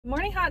Good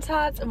morning, Hot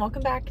Tots, and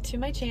welcome back to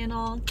my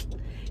channel.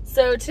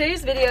 So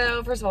today's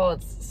video, first of all,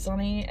 it's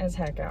sunny as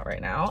heck out right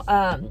now.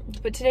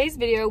 But today's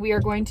video, we are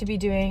going to be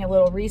doing a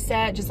little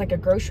reset, just like a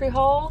grocery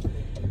haul.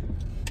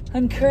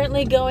 I'm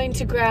currently going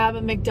to grab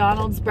a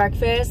McDonald's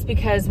breakfast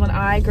because when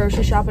I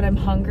grocery shop and I'm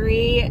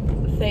hungry,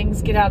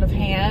 things get out of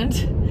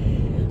hand.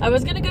 I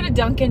was gonna go to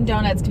Dunkin'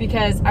 Donuts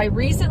because I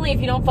recently,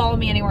 if you don't follow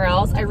me anywhere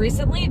else, I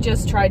recently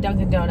just tried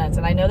Dunkin' Donuts,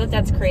 and I know that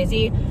that's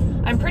crazy.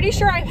 I'm pretty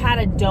sure I've had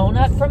a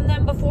donut from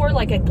them before,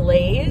 like a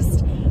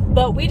glazed,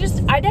 but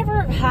I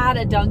never had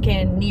a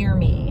Dunkin' near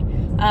me.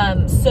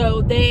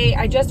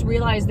 I just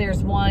realized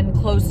there's one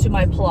close to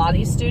my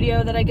Pilates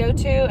studio that I go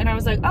to, and I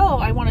was like, oh,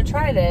 I wanna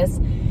try this.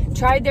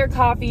 Tried their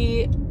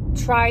coffee,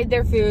 tried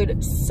their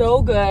food,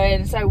 so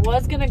good. So I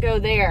was gonna go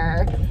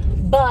there,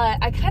 but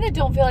I kind of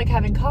don't feel like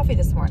having coffee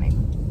this morning.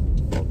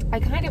 I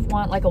kind of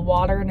want like a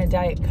water and a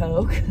Diet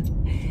Coke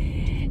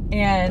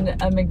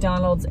and a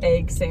McDonald's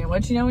egg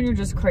sandwich. You know when you're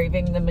just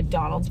craving the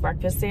McDonald's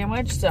breakfast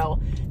sandwich? So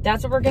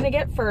that's what we're gonna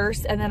get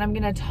first, and then I'm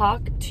gonna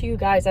talk to you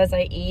guys as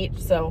I eat.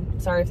 So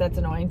sorry if that's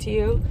annoying to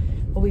you,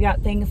 but we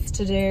got things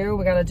to do.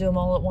 We gotta do them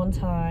all at one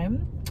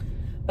time.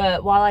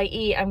 But while I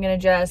eat, I'm gonna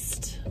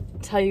just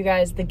tell you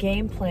guys the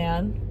game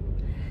plan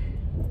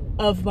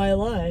of my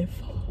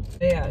life.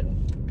 And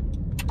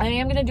I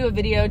am gonna do a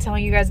video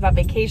telling you guys about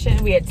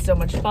vacation. We had so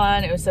much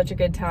fun. It was such a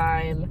good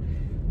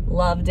time.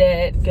 Loved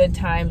it. Good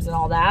times and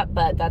all that,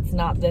 but that's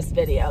not this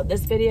video.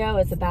 This video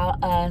is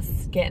about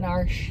us getting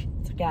our shit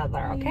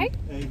together, okay?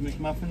 A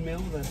McMuffin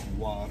meal with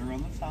water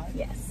on the side.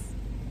 Yes.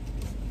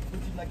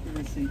 Would you like your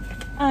receipt?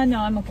 No,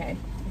 I'm okay.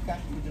 Okay.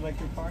 Would you like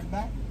your card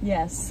back?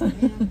 Yes.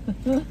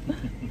 Yeah.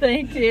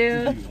 Thank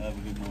you. Have a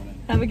good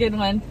morning. Have a good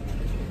one.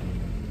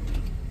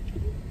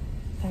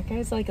 That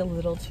guy's like a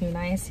little too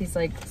nice. He's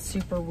like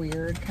super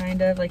weird,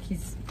 kind of. Like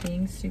he's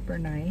being super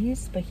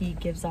nice, but he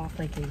gives off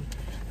like a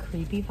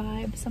creepy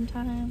vibe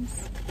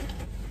sometimes.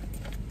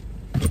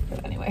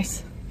 But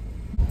anyways.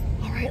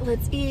 All right,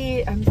 let's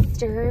eat. I'm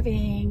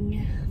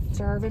starving.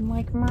 Starving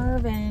like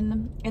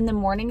Marvin. In the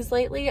mornings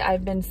lately,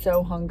 I've been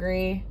so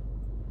hungry.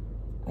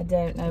 I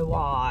don't know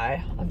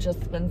why. I've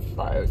just been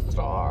so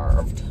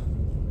starved.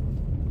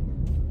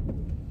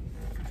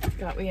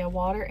 Got me a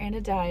water and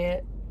a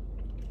diet.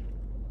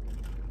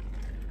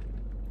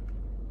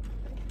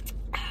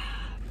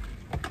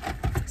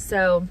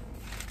 So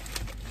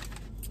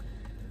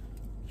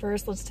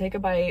first, let's take a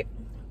bite.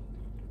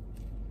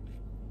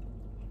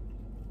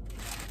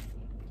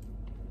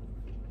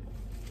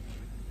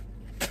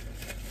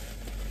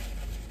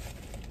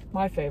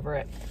 My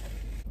favorite.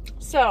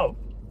 So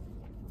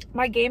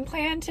my game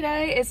plan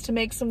today is to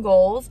make some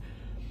goals.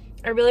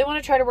 I really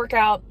want to try to work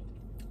out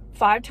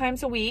 5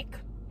 times a week,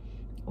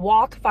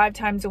 walk 5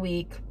 times a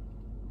week,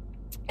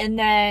 and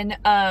then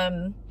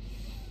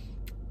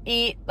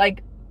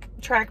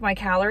track my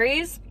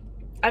calories.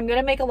 I'm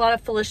gonna make a lot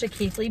of Felicia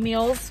Keithley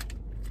meals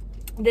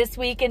this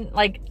week and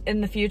like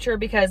in the future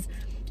because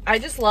I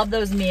just love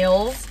those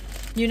meals.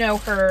 You know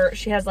her,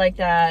 she has like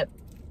that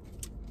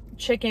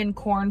chicken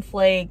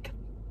cornflake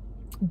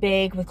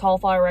bake with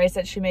cauliflower rice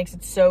that she makes.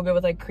 It's so good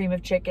with like cream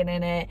of chicken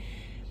in it.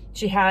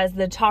 She has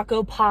the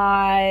taco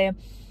pie.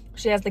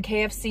 She has the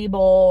KFC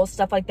bowl,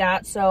 stuff like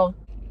that. So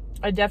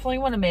I definitely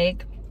want to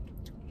make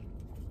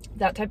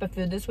that type of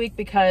food this week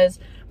because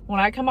when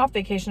I come off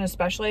vacation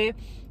especially,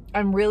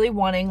 I'm really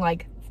wanting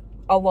like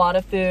a lot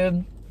of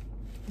food,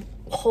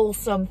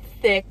 wholesome,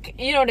 thick,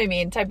 you know what I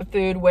mean, type of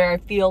food where I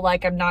feel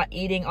like I'm not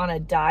eating on a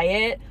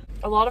diet.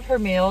 A lot of her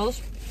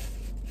meals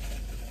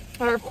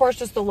are of course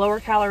just the lower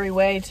calorie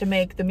way to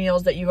make the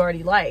meals that you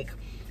already like.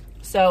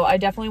 So I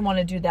definitely want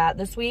to do that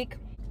this week.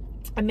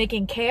 I'm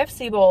making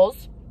KFC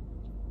bowls.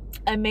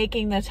 I'm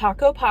making the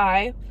taco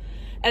pie.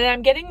 And then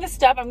I'm getting the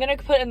stuff I'm going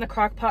to put in the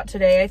crock pot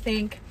today. I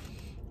think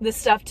the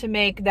stuff to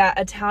make that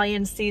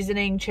Italian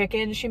seasoning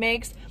chicken she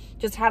makes,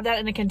 just have that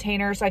in a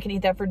container so I can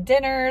eat that for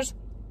dinners,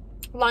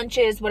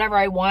 lunches, whatever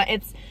I want.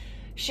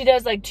 She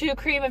does like 2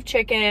 cream of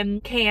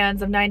chicken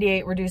cans of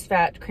 98 reduced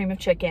fat cream of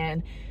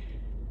chicken,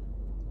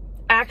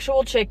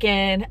 actual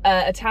chicken,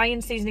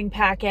 Italian seasoning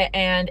packet,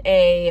 and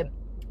a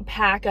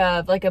pack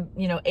of like a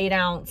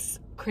 8-ounce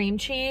cream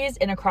cheese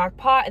in a crock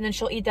pot. And then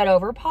she'll eat that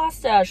over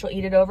pasta. She'll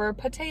eat it over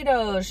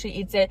potatoes. She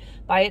eats it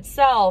by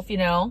itself, you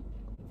know.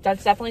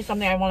 That's definitely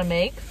something I want to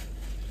make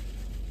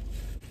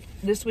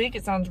this week.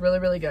 It sounds really,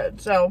 really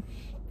good. So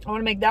I want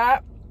to make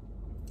that,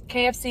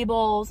 KFC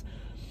bowls,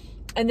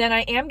 and then I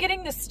am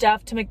getting the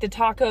stuff to make the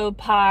taco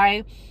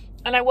pie.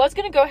 And I was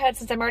going to go ahead,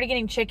 since I'm already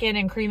getting chicken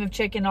and cream of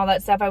chicken and all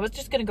that stuff, I was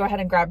just going to go ahead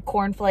and grab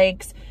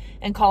cornflakes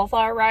and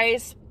cauliflower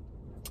rice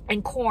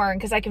and corn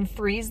because I can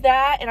freeze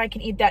that and I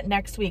can eat that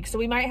next week. So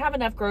we might have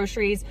enough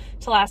groceries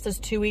to last us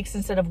 2 weeks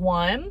instead of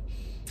 1,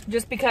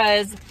 just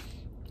because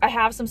I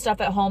have some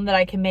stuff at home that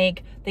I can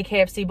make the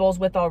KFC bowls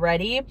with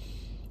already.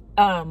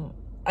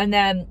 And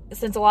then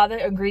since a lot of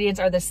the ingredients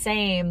are the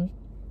same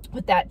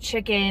with that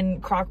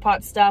chicken crock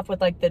pot stuff with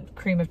like the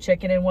cream of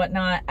chicken and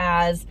whatnot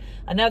as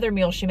another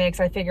meal she makes,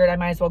 I figured I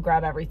might as well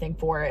grab everything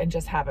for it and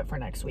just have it for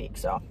next week.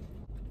 So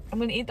I'm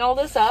gonna eat all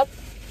this up.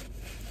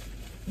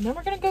 And then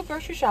we're gonna go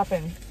grocery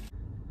shopping.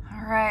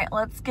 All right,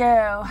 let's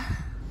go.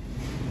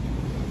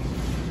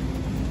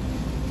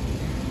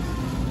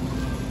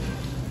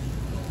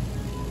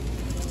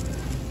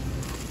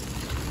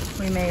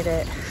 We made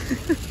it.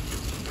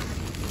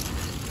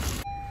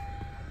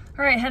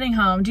 All right, heading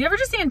home. Do you ever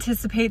just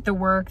anticipate the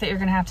work that you're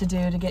gonna have to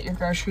do to get your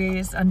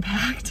groceries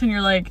unpacked and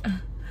you're like,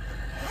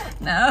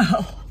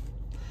 no.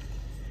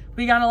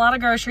 We got a lot of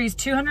groceries,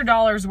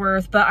 $200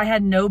 worth, but I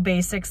had no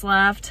basics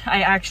left.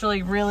 I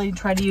actually really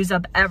tried to use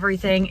up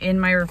everything in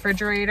my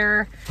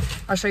refrigerator.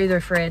 I'll show you the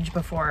fridge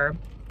before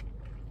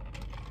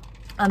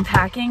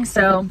unpacking,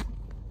 so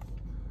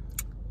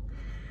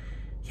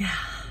yeah.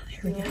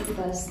 The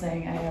best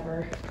thing I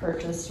ever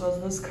purchased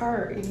was this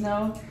cart, even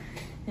though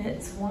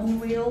it's one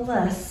wheel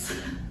less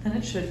than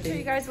it should be. Show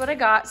you guys what I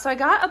got. So I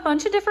got a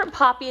bunch of different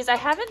poppies. I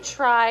haven't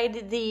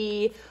tried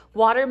the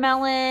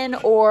watermelon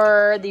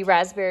or the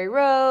raspberry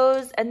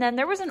rose. And then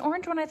there was an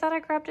orange one. I thought I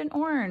grabbed an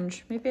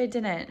orange. Maybe I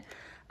didn't.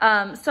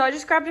 So I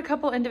just grabbed a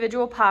couple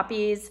individual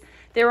poppies.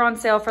 They were on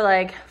sale for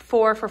like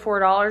 $4 for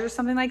 $4 or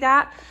something like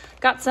that.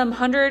 Got some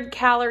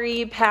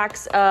 100-calorie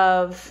packs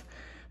of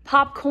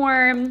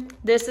popcorn.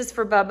 This is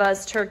for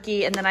Bubba's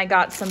turkey. And then I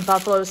got some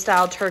buffalo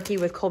style turkey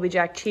with Colby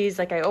Jack cheese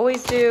like I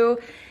always do.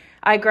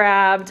 I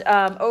grabbed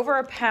over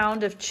a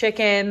pound of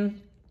chicken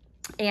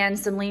and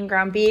some lean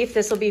ground beef.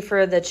 This will be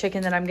for the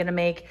chicken that I'm gonna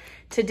make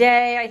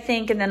today, I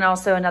think, and then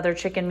also another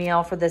chicken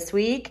meal for this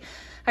week.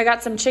 I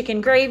got some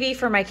chicken gravy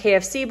for my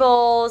KFC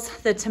bowls,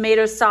 the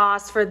tomato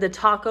sauce for the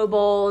taco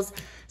bowls,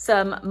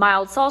 some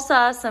mild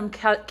salsa, some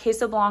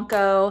queso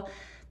blanco,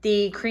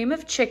 the cream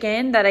of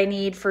chicken that I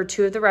need for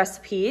 2 of the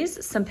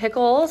recipes, some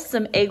pickles,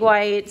 some egg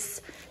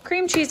whites,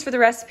 cream cheese for the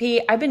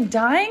recipe. I've been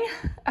dying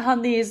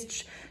on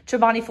these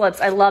Chobani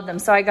flips. I love them.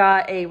 So I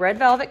got a red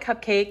velvet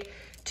cupcake,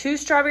 2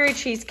 strawberry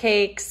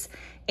cheesecakes,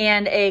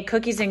 and a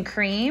cookies and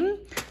cream.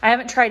 I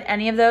haven't tried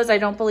any of those, I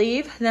don't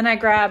believe. Then I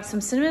grabbed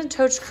some Cinnamon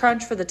Toast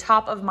Crunch for the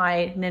top of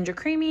my Ninja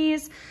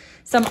Creamies,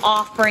 some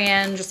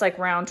off-brand, just like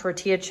round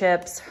tortilla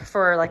chips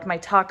for like my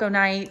taco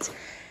night.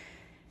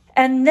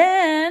 And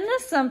then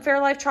some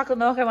Fairlife chocolate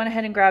milk. I went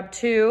ahead and grabbed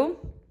 2.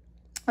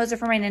 Those are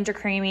for my Ninja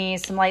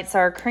Creamies, some light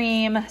sour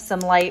cream,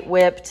 some light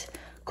whipped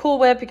Cool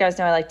Whip. You guys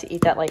know I like to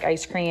eat that like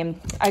ice cream.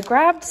 I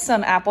grabbed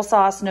some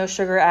applesauce, no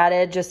sugar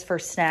added, just for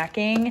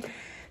snacking.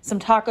 Some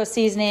taco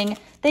seasoning.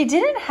 They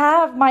didn't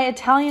have my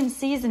Italian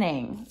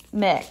seasoning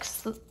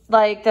mix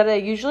like that I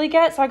usually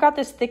get. So I got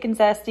this thick and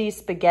zesty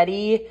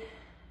spaghetti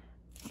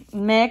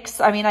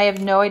mix. I mean, I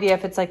have no idea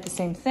if it's like the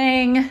same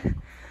thing.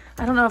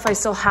 I don't know if I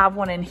still have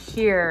one in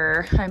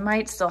here. I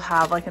might still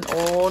have like an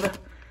old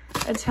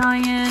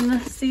Italian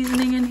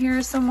seasoning in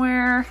here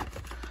somewhere,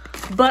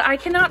 but I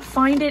cannot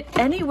find it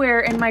anywhere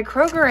in my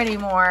Kroger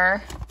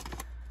anymore.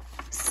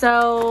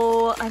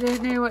 So I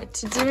didn't know what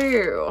to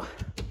do,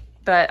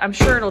 but I'm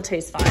sure it'll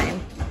taste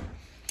fine.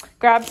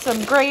 Grabbed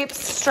some grapes,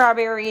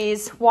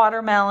 strawberries,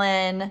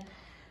 watermelon.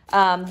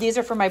 These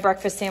are for my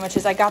breakfast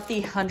sandwiches. I got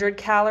the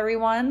 100-calorie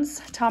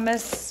ones,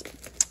 Thomas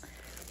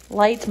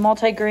Light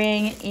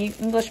multi-grain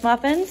English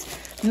muffins,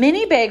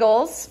 mini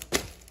bagels.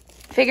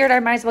 Figured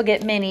I might as well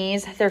get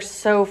minis. They're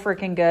so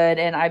freaking good,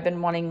 and I've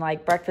been wanting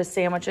like breakfast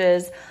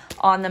sandwiches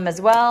on them as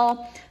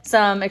well.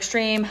 Some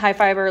extreme high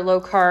fiber,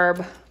 low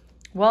carb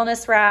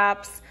wellness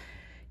wraps,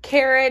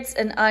 carrots,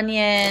 an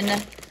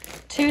onion,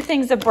 2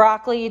 things of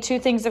broccoli, 2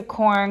 things of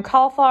corn,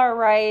 cauliflower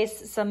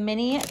rice, some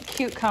mini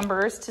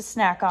cucumbers to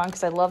snack on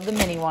because I love the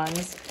mini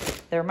ones.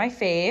 They're my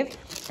fave.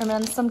 And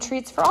then some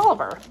treats for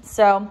Oliver.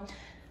 So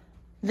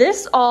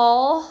this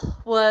all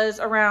was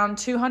around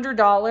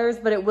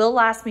 $200, but it will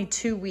last me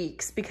 2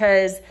 weeks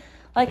because,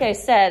 like I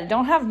said, I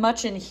don't have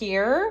much in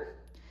here,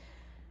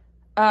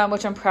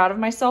 which I'm proud of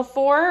myself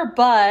for,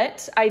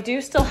 but I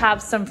do still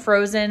have some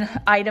frozen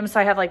items.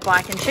 So I have like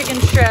blackened chicken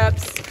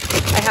strips.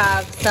 I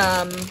have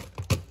some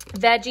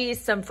veggies,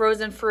 some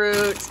frozen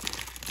fruit,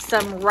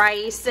 some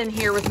rice in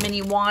here with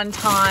mini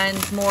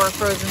wontons, more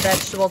frozen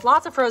vegetables,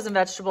 lots of frozen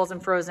vegetables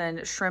and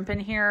frozen shrimp in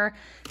here,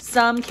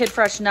 some Kid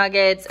Fresh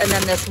nuggets, and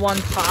then this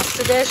one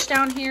pasta dish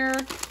down here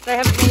that I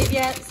haven't made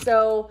yet.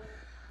 So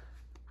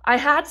I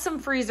had some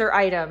freezer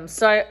items.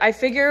 So I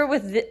figure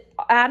with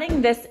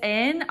adding this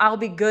in, I'll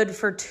be good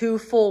for 2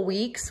 full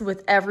weeks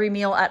with every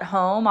meal at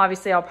home.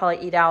 Obviously, I'll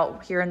probably eat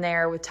out here and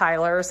there with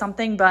Tyler or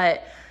something,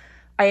 but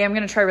I am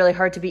going to try really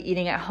hard to be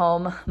eating at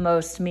home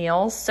most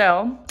meals.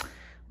 So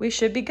we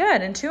should be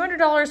good. And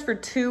 $200 for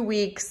 2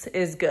 weeks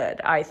is good,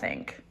 I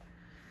think.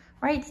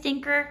 Right,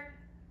 stinker?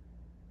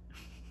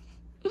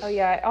 Oh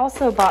yeah, I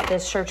also bought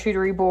this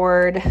charcuterie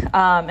board.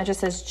 It just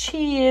says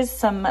cheese,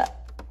 some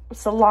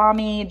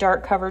salami,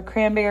 dark covered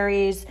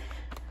cranberries,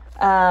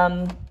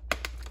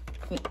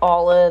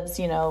 olives,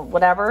 you know,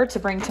 whatever to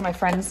bring to my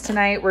friends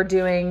tonight. We're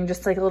doing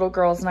just like a little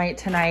girls' night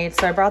tonight.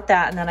 So I brought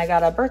that, and then I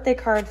got a birthday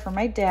card for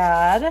my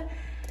dad.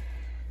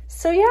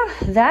 So yeah,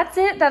 that's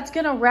it. That's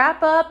gonna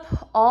wrap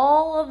up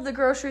all of the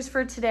groceries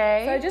for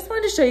today. So I just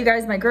wanted to show you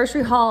guys my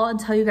grocery haul and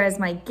tell you guys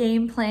my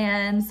game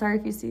plan. Sorry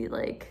if you see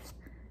like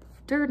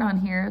dirt on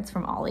here, it's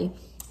from Ollie.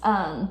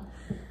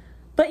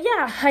 But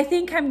yeah, I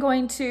think I'm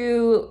going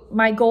to,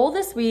 my goal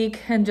this week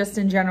and just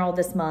in general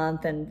this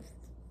month and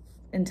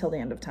until the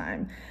end of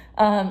time,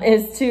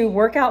 is to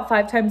work out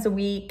 5 times a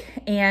week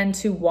and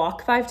to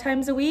walk 5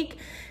 times a week.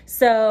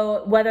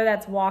 So whether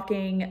that's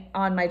walking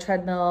on my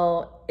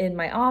treadmill in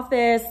my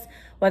office,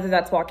 whether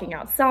that's walking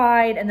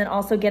outside, and then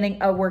also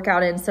getting a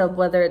workout in. So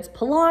whether it's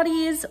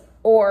Pilates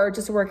or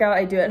just a workout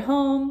I do at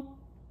home.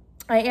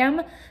 I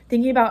am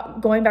thinking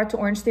about going back to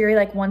Orange Theory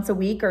like once a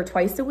week or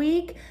twice a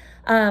week.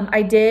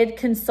 I did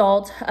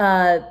consult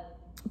a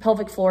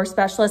pelvic floor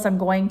specialist. I'm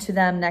going to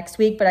them next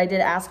week, but I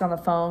did ask on the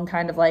phone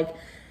kind of like,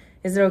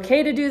 is it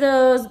okay to do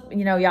those?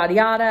 You know, yada,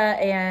 yada.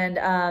 And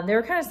they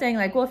were kind of saying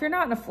like, well, if you're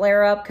not in a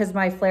flare up, because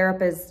my flare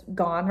up is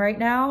gone right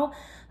now,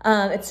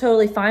 it's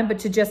totally fine, but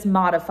to just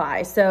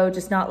modify. So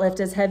just not lift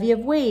as heavy of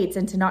weights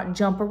and to not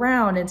jump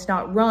around and to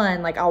not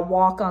run. Like I'll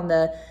walk on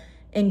the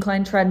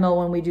incline treadmill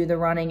when we do the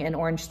running in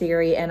Orange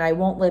Theory, and I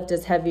won't lift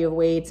as heavy of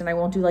weights and I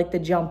won't do like the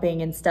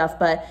jumping and stuff,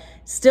 but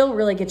still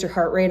really get your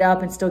heart rate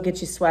up and still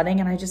get you sweating.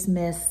 And I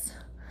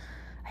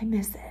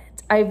miss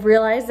it. I've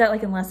realized that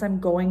like, unless I'm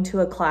going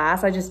to a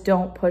class, I just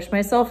don't push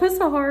myself as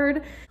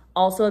hard.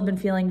 Also, I've been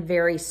feeling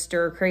very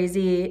stir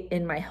crazy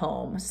in my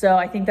home. So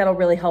I think that'll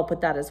really help with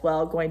that as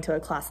well. Going to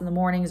a class in the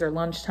mornings or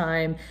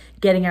lunchtime,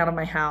 getting out of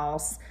my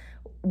house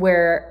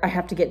where I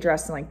have to get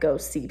dressed and like go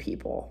see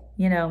people,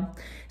 you know?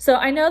 So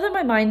I know that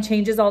my mind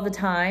changes all the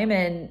time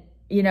and,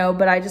 you know,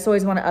 but I just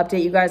always want to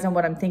update you guys on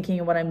what I'm thinking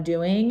and what I'm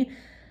doing.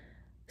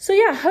 So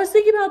yeah, I was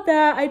thinking about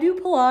that. I do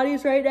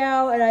Pilates right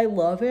now and I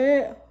love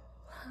it.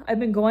 I've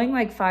been going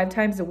like 5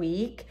 times a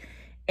week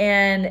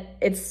and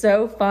it's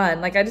so fun.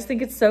 Like, I just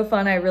think it's so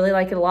fun. I really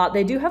like it a lot.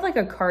 They do have like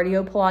a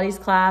cardio Pilates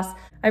class.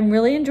 I'm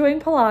really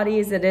enjoying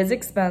Pilates. It is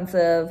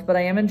expensive, but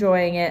I am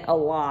enjoying it a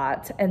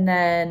lot. And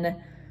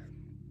then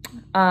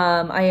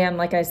I am,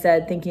 like I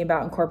said, thinking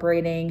about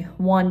incorporating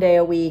 1 day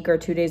a week or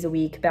 2 days a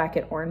week back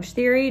at Orange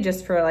Theory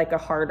just for like a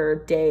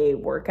harder day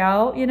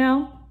workout, you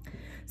know?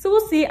 So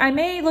we'll see. I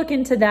may look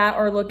into that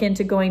or look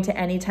into going to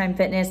Anytime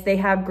Fitness. They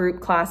have group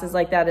classes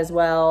like that as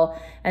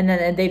well. And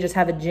then they just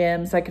have a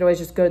gym. So I could always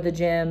just go to the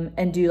gym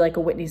and do like a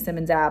Whitney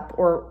Simmons app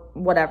or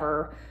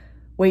whatever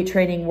weight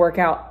training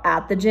workout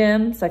at the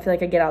gym. So I feel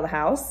like I get out of the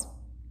house.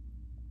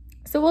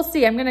 So we'll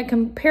see. I'm going to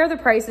compare the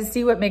prices,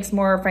 see what makes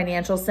more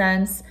financial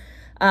sense,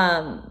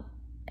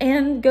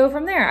 and go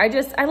from there.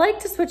 I like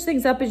to switch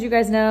things up, as you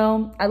guys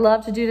know. I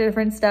love to do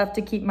different stuff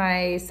to keep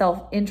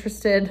myself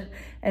interested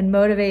and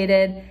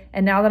motivated.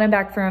 And now that I'm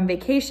back from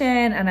vacation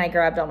and I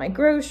grabbed all my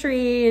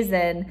groceries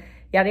and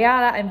yada,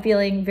 yada, I'm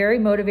feeling very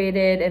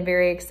motivated and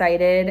very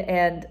excited.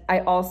 And I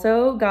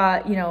also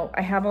got, you know,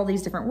 I have all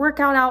these different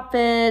workout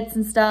outfits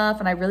and stuff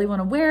and I really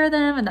want to wear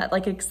them. And that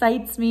like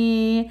excites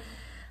me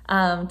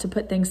to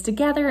put things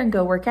together and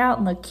go work out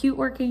and look cute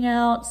working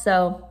out.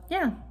 So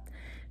yeah,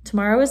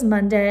 tomorrow is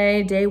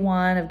Monday, day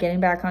 1 of getting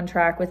back on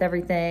track with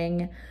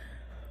everything.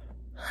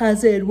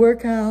 As in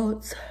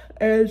workouts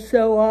and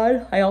so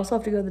on. I also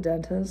have to go to the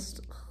dentist.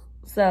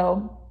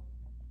 So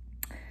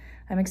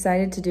I'm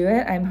excited to do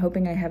it. I'm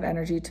hoping I have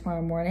energy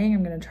tomorrow morning.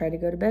 I'm gonna try to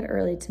go to bed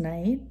early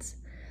tonight.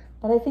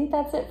 But I think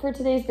that's it for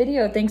today's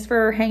video. Thanks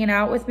for hanging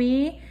out with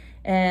me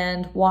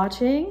and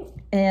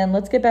watching, and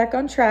let's get back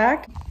on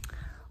track.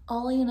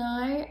 Ollie and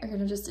I are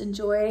gonna just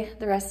enjoy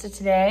the rest of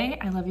today.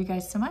 I love you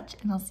guys so much,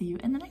 and I'll see you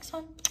in the next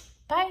one.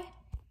 Bye.